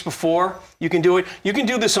 4 weeks before you can do it. You can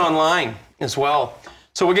do this online as well.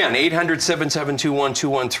 So again,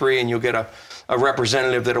 800-772-1213, and you'll get a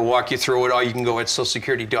representative that'll walk you through it, or you can go at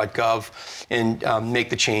socialsecurity.gov and make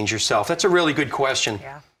the change yourself. That's a really good question.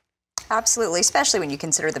 Yeah, absolutely, especially when you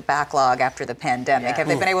consider the backlog after the pandemic. Yeah. Have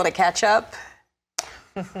they been able to catch up?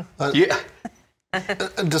 Yeah.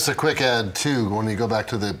 Just a quick add, too, when you go back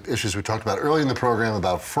to the issues we talked about early in the program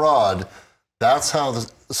about fraud, that's how the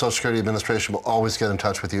Social Security Administration will always get in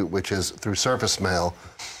touch with you, which is through surface mail.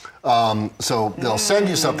 So they'll send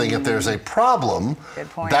you something if there's a problem.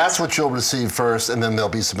 Good point. That's what you'll receive first, and then there'll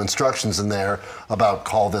be some instructions in there about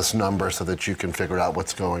call this number so that you can figure out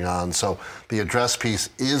what's going on. So the address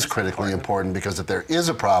piece is critically important, because if there is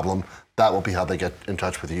a problem, that will be how they get in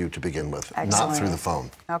touch with you to begin with, not through the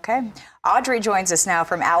phone. Okay. Audrey joins us now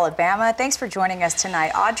from Alabama. Thanks for joining us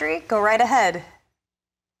tonight. Audrey, go right ahead.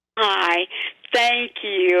 Hi. Thank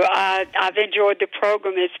you. I've enjoyed the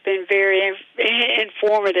program. It's been very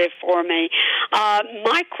informative for me.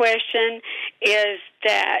 My question is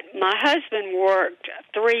that my husband worked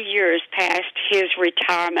 3 years past his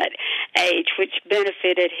retirement age, which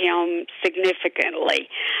benefited him significantly.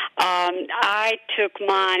 I took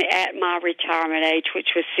mine at my retirement age,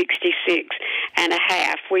 which was 66 and a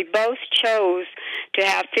half. We both chose to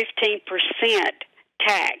have 15%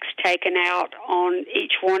 tax taken out on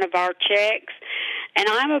each one of our checks, and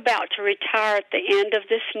I'm about to retire at the end of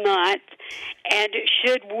this month. And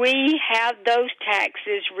should we have those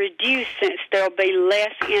taxes reduced, since there'll be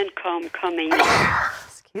less income coming in?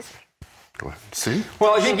 Excuse me. Go ahead. See?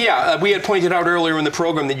 Well, I think, yeah, we had pointed out earlier in the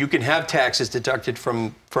program that you can have taxes deducted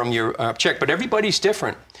from your check, but everybody's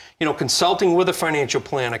different. You know, consulting with a financial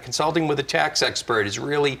planner, consulting with a tax expert is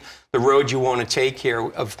really the road you want to take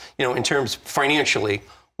here of, you know, in terms financially,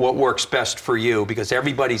 what works best for you, because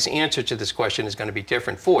everybody's answer to this question is going to be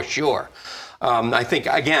different, for sure. I think,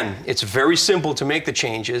 again, it's very simple to make the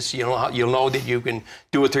changes. You'll know that you can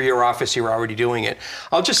do it through your office. You're already doing it.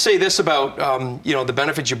 I'll just say this about, the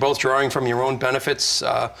benefits you're both drawing from your own benefits.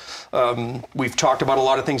 We've talked about a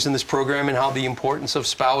lot of things in this program and how the importance of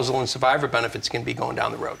spousal and survivor benefits can be going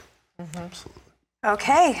down the road. Absolutely.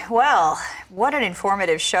 Okay, well, what an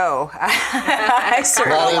informative show. I a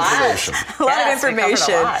lot of information. A lot of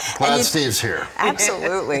information. Glad Steve's here.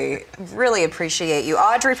 Absolutely. Really appreciate you.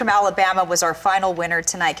 Audrey from Alabama was our final winner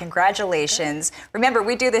tonight. Congratulations. Remember,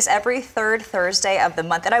 we do this every third Thursday of the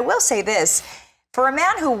month. And I will say this, for a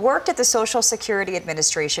man who worked at the Social Security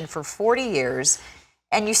Administration for 40 years,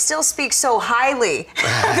 and you still speak so highly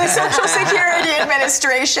of the Social Security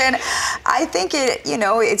Administration, I think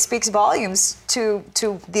it speaks volumes to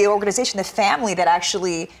the organization, the family that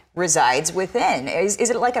actually resides within. Is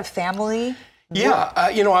it like a family? Yeah,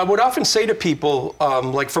 I would often say to people,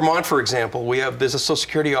 like Vermont, for example, there's a Social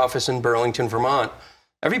Security office in Burlington, Vermont.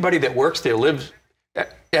 Everybody that works there lives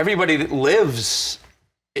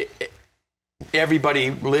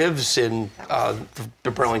in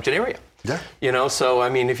the Burlington area. Yeah. So I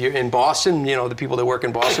mean, if you're in Boston, the people that work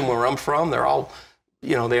in Boston, where I'm from, they're all,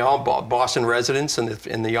 they all Boston residents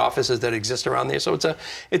in the offices that exist around there. So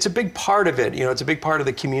it's a big part of it. It's a big part of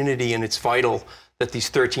the community, and it's vital that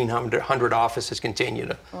these 1,300 offices continue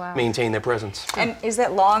to maintain their presence. And is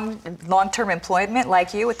that long-term employment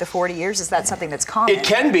like you with the 40 years? Is that something that's common? It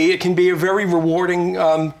can be. It can be a very rewarding,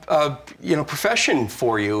 profession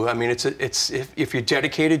for you. I mean, if you're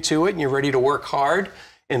dedicated to it and you're ready to work hard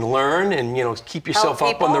and learn and keep yourself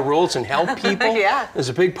up on the rules and help people. Yeah. There's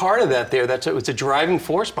a big part of that there. It's a driving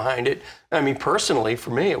force behind it. I mean, personally,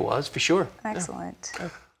 for me, it was, for sure. Excellent.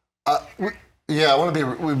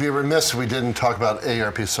 We'd be remiss if we didn't talk about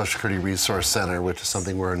AARP Social Security Resource Center, which is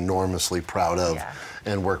something we're enormously proud of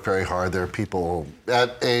and work very hard. There are people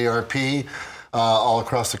at AARP all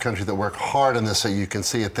across the country that work hard on this, so you can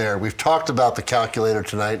see it there. We've talked about the calculator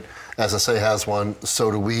tonight. SSA has one, so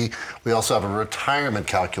do we. We also have a retirement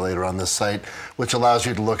calculator on this site, which allows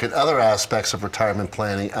you to look at other aspects of retirement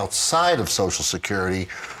planning outside of Social Security,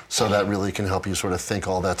 so that really can help you sort of think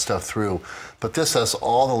all that stuff through. But this has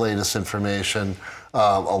all the latest information,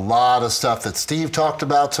 a lot of stuff that Steve talked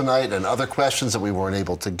about tonight and other questions that we weren't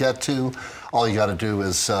able to get to. All you got to do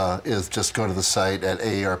is just go to the site at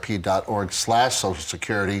aarp.org/Social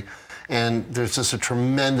Security. And there's just a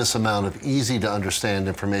tremendous amount of easy to understand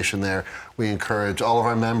information there. We encourage all of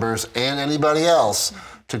our members and anybody else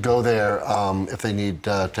to go there if they need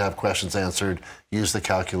to have questions answered, use the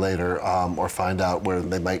calculator, or find out where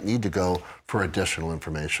they might need to go for additional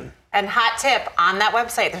information. And hot tip, on that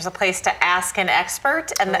website, there's a place to ask an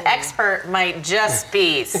expert, and the expert might just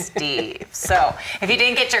be Steve. So if you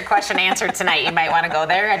didn't get your question answered tonight, you might want to go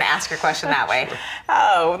there and ask your question that way.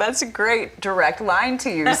 Oh, that's a great direct line to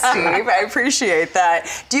you, Steve. I appreciate that.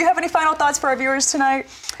 Do you have any final thoughts for our viewers tonight?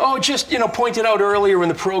 Oh, just, pointed out earlier in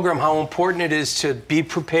the program how important it is to be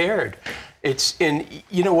prepared.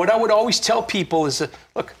 What I would always tell people is that,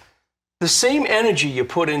 look, the same energy you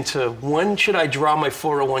put into when should I draw my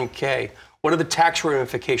 401k? What are the tax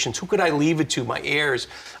ramifications? Who could I leave it to? My heirs?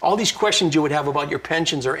 All these questions you would have about your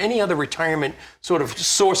pensions or any other retirement sort of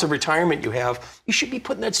source of retirement you have, you should be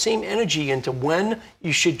putting that same energy into when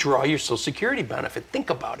you should draw your Social Security benefit.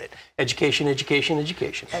 Think about it. Education, education,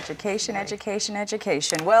 education. Education, education,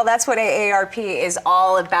 education. Well, that's what AARP is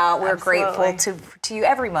all about. We're grateful to you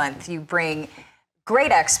every month. You bring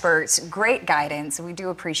great experts, great guidance. We do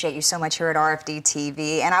appreciate you so much here at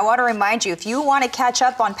Rfd-Tv. And I want to remind you, if you want to catch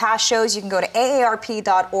up on past shows, you can go to aarp.org/AARP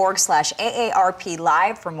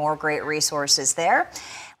Live for more great resources there.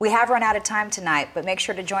 We have run out of time tonight, but make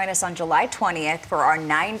sure to join us on July 20th for our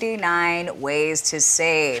 99 Ways to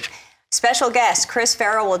Save. Special guest Chris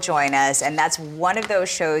Farrell will join us, and that's one of those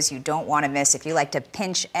shows you don't want to miss if you like to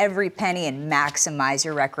pinch every penny and maximize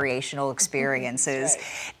your recreational experiences.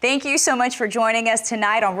 Right. Thank you so much for joining us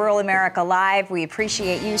tonight on Rural America Live. We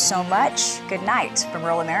appreciate you so much. Good night from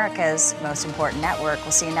Rural America's most important network.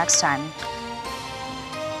 We'll see you next time.